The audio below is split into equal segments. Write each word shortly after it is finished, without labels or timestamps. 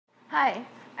Hi,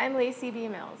 I'm Lacey B,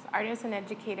 artist and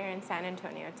educator in San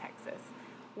Antonio, Texas.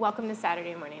 Welcome to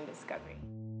Saturday Morning Discovery.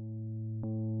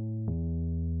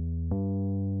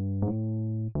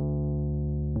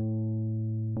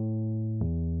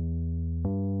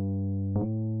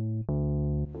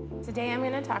 Today I'm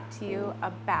going to talk to you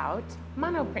about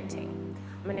monoprinting.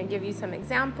 I'm going to give you some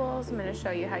examples, I'm going to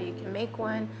show you how you can make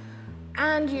one,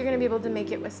 and you're going to be able to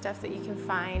make it with stuff that you can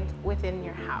find within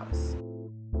your house.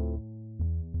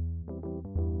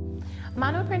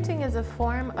 Monoprinting is a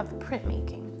form of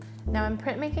printmaking. Now in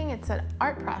printmaking, it's an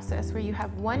art process where you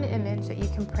have one image that you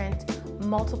can print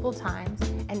multiple times,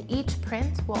 and each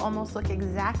print will almost look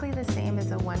exactly the same as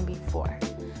the one before.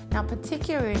 Now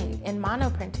particularly in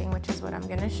monoprinting, which is what I'm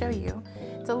going to show you,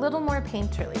 it's a little more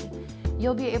painterly.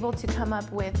 You'll be able to come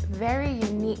up with very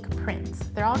unique prints.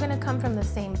 They're all going to come from the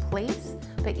same place,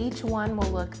 but each one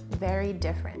will look very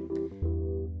different.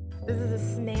 This is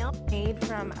a snail made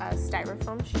from a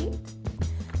styrofoam sheet.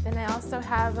 Then I also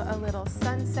have a little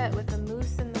sunset with a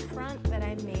moose in the front that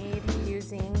I made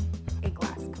using a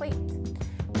glass plate.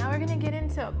 Now we're going to get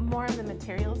into more of the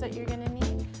materials that you're going to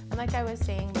need. And like I was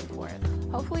saying before,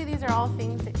 hopefully these are all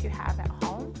things that you have at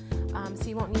home, so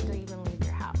you won't need to even leave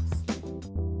your house.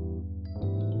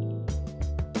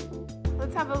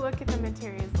 Let's have a look at the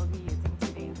materials we'll be using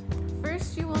today.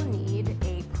 First, you will need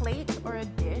a plate or a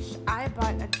dish. I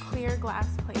bought a clear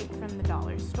glass plate from the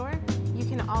dollar store. You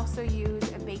can also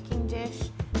use a baking dish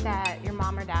that your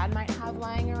mom or dad might have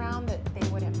lying around that they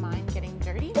wouldn't mind getting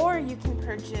dirty. Or you can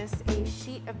purchase a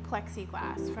sheet of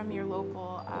plexiglass from your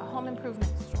local home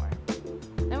improvement store.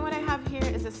 Then what I have here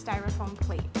is a styrofoam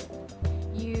plate.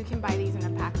 You can buy these in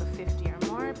a pack of 50 or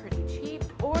more, pretty cheap.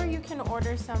 Or you can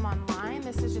order some online.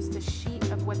 This is just a sheet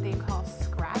of what they call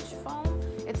scratch foam.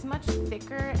 It's much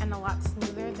thicker and a lot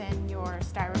smoother than your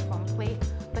styrofoam plate,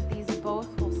 but these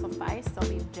both will suffice, they'll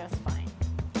be just fine.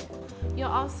 You'll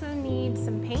also need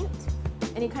some paint.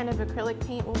 Any kind of acrylic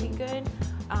paint will be good.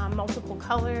 Multiple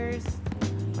colors,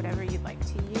 whatever you'd like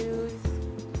to use.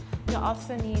 You'll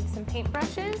also need some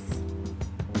paintbrushes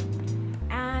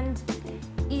and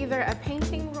either a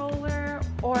painting roller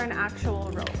or an actual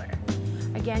roller.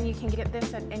 Again, you can get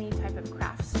this at any type of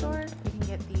craft store. You can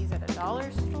get these at a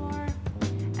dollar store.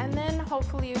 And then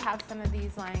hopefully you have some of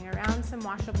these lying around, some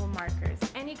washable markers.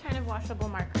 Any kind of washable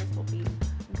markers will be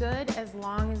good as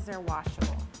long as they're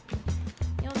washable.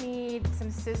 You'll need some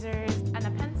scissors and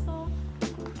a pencil,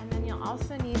 and then you'll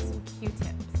also need some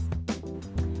Q-tips,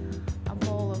 a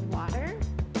bowl of water,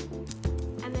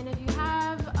 and then if you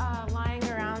have lying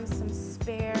around some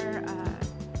spare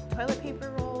toilet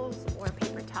paper rolls or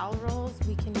paper towel rolls,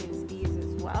 we can use these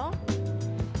as well.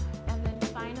 And then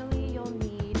finally you'll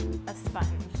need a sponge.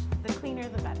 The cleaner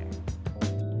the better.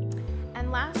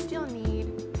 And last you'll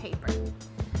need paper.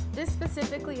 This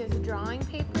specifically is drawing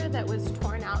paper that was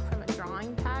torn out from a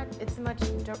drawing pad. It's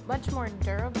much more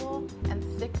durable and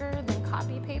thicker than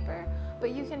copy paper,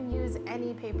 but you can use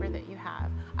any paper that you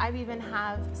have. I even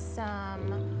have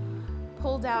some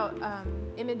pulled out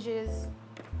images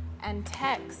and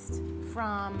text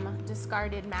from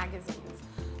discarded magazines.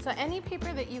 So any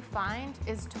paper that you find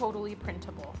is totally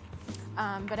printable.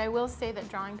 But I will say that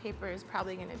drawing paper is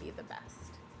probably going to be the best.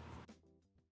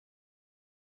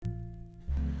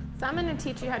 So I'm going to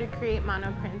teach you how to create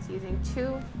monoprints using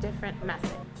two different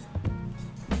methods.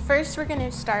 First, we're going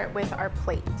to start with our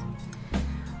plate.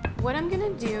 What I'm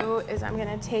going to do is I'm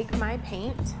going to take my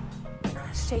paint,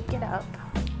 shake it up,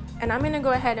 and I'm going to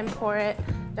go ahead and pour it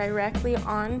directly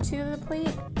onto the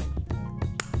plate.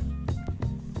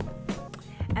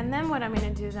 And then what I'm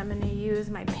going to do is I'm going to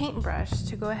use my paintbrush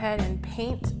to go ahead and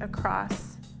paint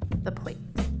across the plate.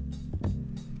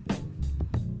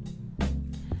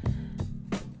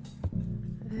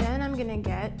 Then I'm going to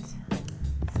get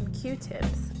some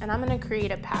Q-tips and I'm going to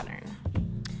create a pattern.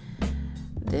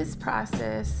 This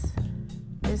process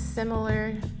is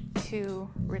similar to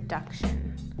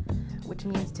reduction, which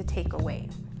means to take away.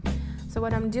 So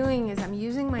what I'm doing is I'm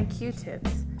using my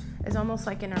Q-tips as almost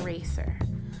like an eraser.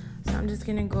 So I'm just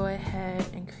gonna go ahead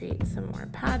and create some more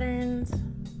patterns.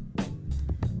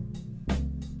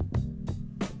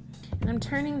 And I'm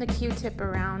turning the Q-tip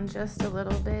around just a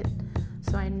little bit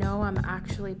so I know I'm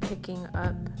actually picking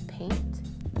up paint.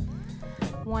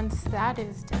 Once that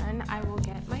is done, I will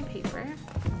get my paper,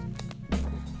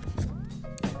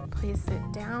 place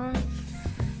it down,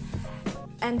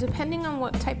 and depending on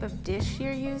what type of dish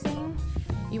you're using,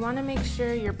 you wanna make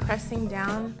sure you're pressing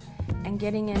down and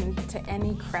getting into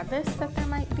any crevice that there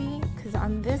might be, because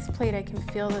on this plate I can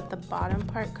feel that the bottom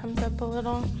part comes up a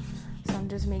little, so I'm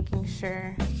just making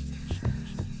sure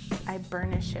I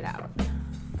burnish it out.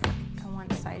 And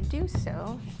once I do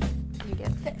so, you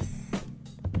get this.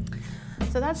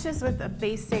 So that's just with a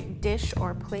basic dish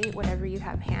or plate, whatever you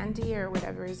have handy or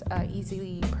whatever is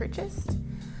easily purchased.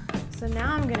 So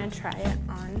now I'm gonna try it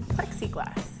on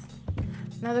plexiglass.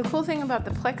 Now the cool thing about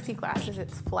the plexiglass is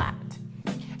it's flat.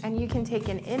 And you can take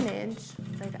an image,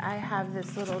 like I have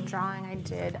this little drawing I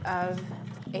did of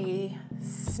a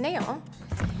snail,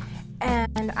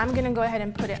 and I'm gonna go ahead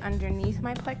and put it underneath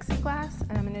my plexiglass,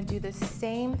 and I'm gonna do the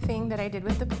same thing that I did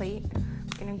with the plate.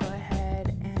 I'm gonna go ahead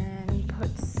and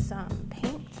put some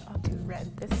paint. I'll do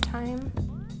red this time.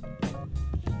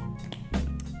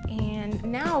 And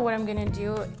now what I'm gonna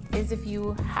do is, if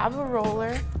you have a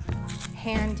roller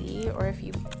handy, or if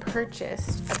you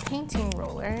purchased a painting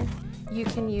roller, you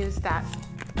can use that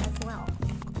as well.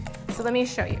 So let me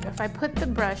show you. If I put the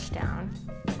brush down,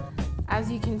 as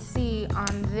you can see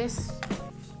on this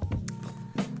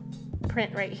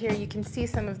print right here, you can see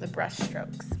some of the brush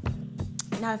strokes.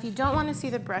 Now, if you don't want to see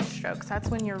the brush strokes, that's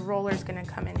when your roller is going to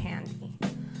come in handy.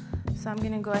 So I'm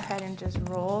going to go ahead and just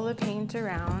roll the paint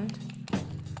around.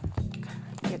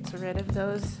 Gets rid of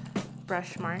those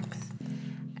brush marks.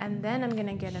 And then I'm going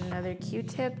to get another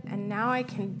Q-tip, and now I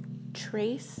can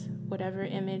trace whatever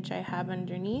image I have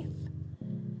underneath.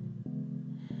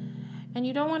 And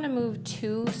you don't want to move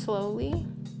too slowly,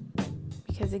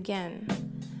 because again,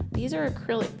 these are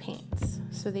acrylic paints,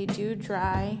 so they do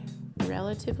dry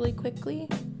relatively quickly.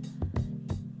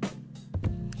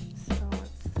 So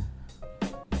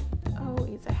oh,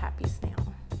 he's a happy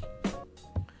snail.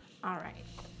 All right,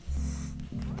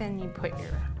 then you put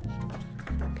your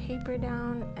paper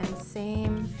down, and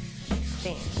same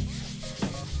thing.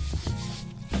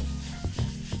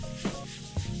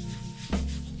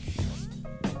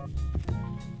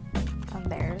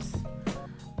 There's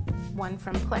one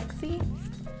from Plexi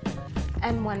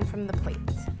and one from the plate.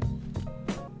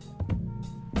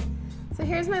 So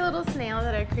here's my little snail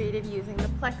that I created using the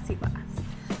plexiglass.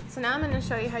 So now I'm going to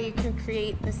show you how you can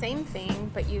create the same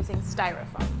thing but using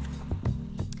styrofoam.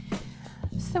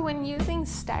 So when using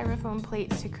styrofoam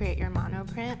plates to create your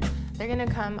monoprint, they're going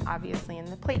to come obviously in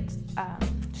the plate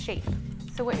shape.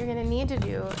 So what you're going to need to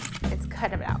do is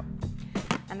cut it out.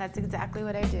 And that's exactly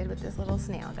what I did with this little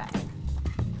snail guy.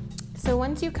 So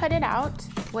once you cut it out,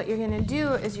 what you're going to do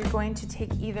is you're going to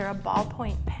take either a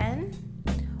ballpoint pen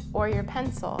or your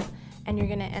pencil, and you're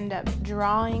going to end up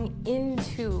drawing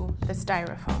into the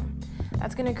styrofoam.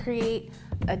 That's going to create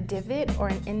a divot or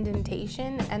an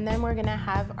indentation, and then we're going to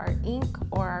have our ink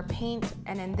or our paint,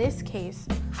 and in this case,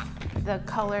 the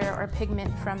color or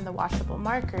pigment from the washable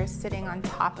markers sitting on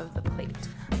top of the plate.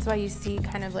 That's why you see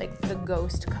kind of like the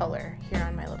ghost color here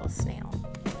on my little snail.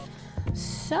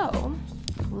 So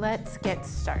let's get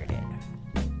started.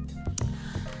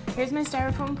 Here's my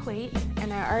styrofoam plate,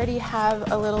 and I already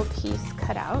have a little piece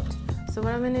cut out. So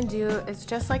what I'm going to do is,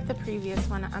 just like the previous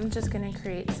one, I'm just going to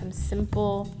create some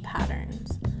simple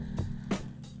patterns.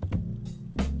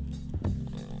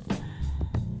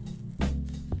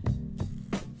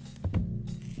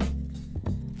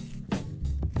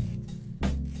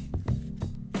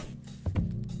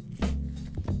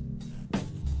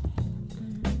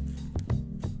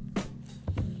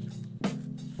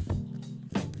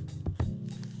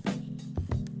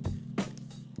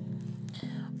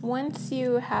 Once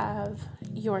you have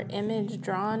your image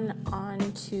drawn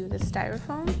onto the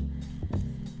styrofoam,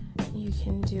 you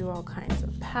can do all kinds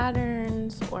of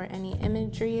patterns or any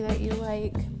imagery that you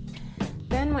like.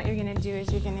 Then what you're going to do is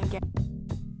you're going to get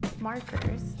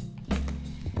markers,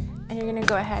 and you're going to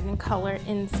go ahead and color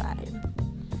inside.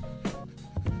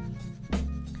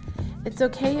 It's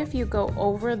okay if you go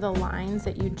over the lines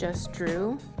that you just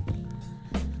drew,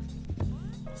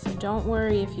 so don't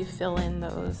worry if you fill in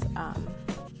those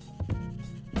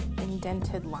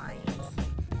indented lines.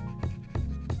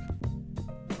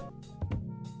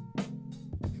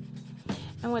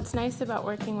 And what's nice about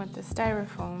working with the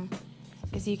styrofoam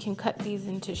is you can cut these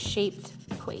into shaped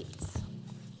plates.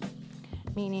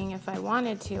 Meaning if I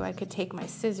wanted to, I could take my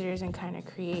scissors and kind of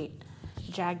create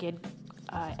jagged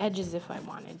edges if I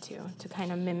wanted to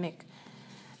kind of mimic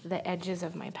the edges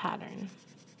of my pattern.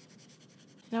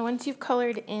 Now once you've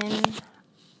colored in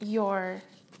your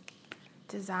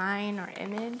design or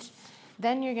image,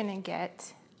 then you're going to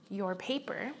get your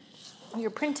paper, your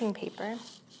printing paper,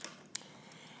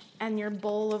 and your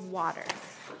bowl of water,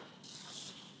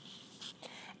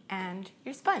 and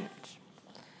your sponge.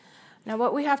 Now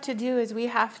what we have to do is we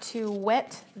have to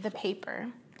wet the paper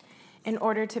in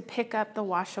order to pick up the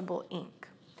washable ink.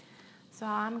 So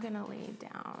I'm going to lay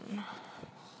down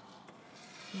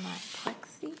my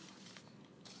plexi,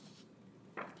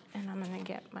 and I'm going to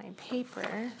get my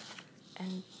paper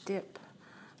and dip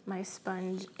my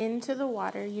sponge into the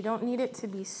water. You don't need it to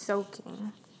be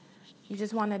soaking. You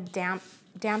just want to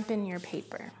dampen your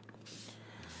paper.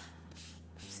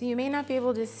 So you may not be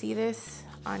able to see this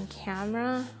on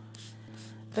camera,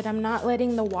 but I'm not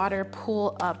letting the water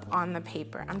pool up on the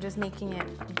paper. I'm just making it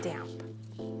damp.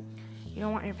 You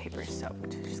don't want your paper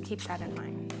soaked. Just keep that in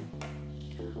mind.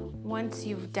 Once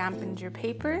you've dampened your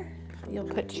paper, you'll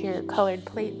put your colored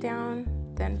plate down,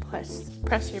 then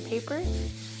press your paper.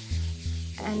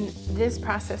 And this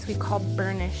process we call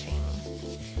burnishing,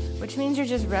 which means you're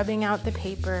just rubbing out the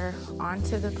paper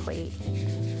onto the plate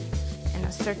in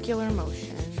a circular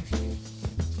motion.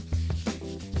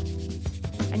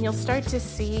 And you'll start to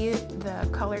see the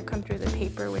color come through the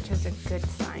paper, which is a good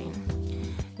sign.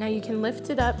 Now you can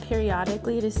lift it up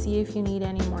periodically to see if you need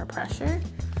any more pressure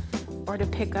or to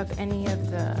pick up any of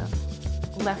the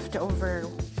leftover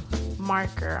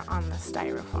marker on the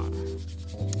styrofoam.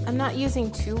 I'm not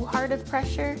using too hard of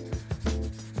pressure,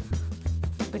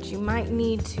 but you might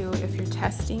need to if you're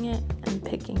testing it and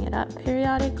picking it up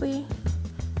periodically.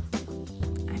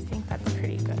 I think that's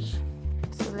pretty good.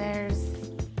 So there's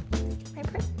my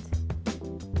print.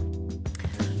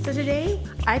 So today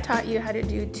I taught you how to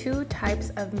do 2 types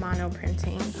of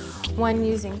monoprinting. One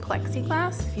using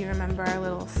plexiglass, if you remember our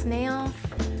little snail,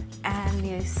 and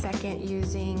the second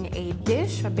using a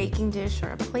dish, a baking dish or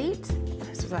a plate.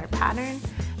 This was our pattern.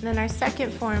 And then our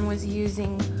second form was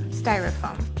using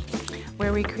styrofoam,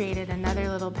 where we created another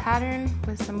little pattern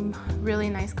with some really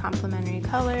nice complementary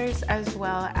colors, as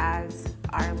well as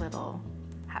our little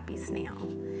happy snail.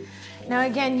 Now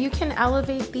again, you can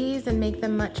elevate these and make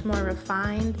them much more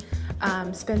refined,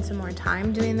 spend some more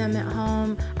time doing them at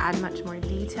home, add much more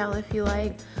detail if you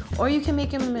like, or you can make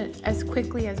them as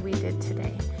quickly as we did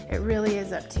today. It really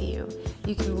is up to you.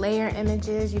 You can layer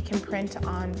images, you can print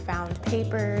on found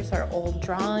papers or old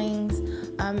drawings.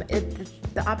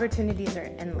 The opportunities are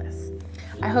endless.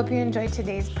 I hope you enjoyed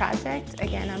today's project.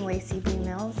 Again, I'm Lacey B.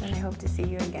 Mills, and I hope to see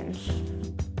you again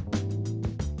soon.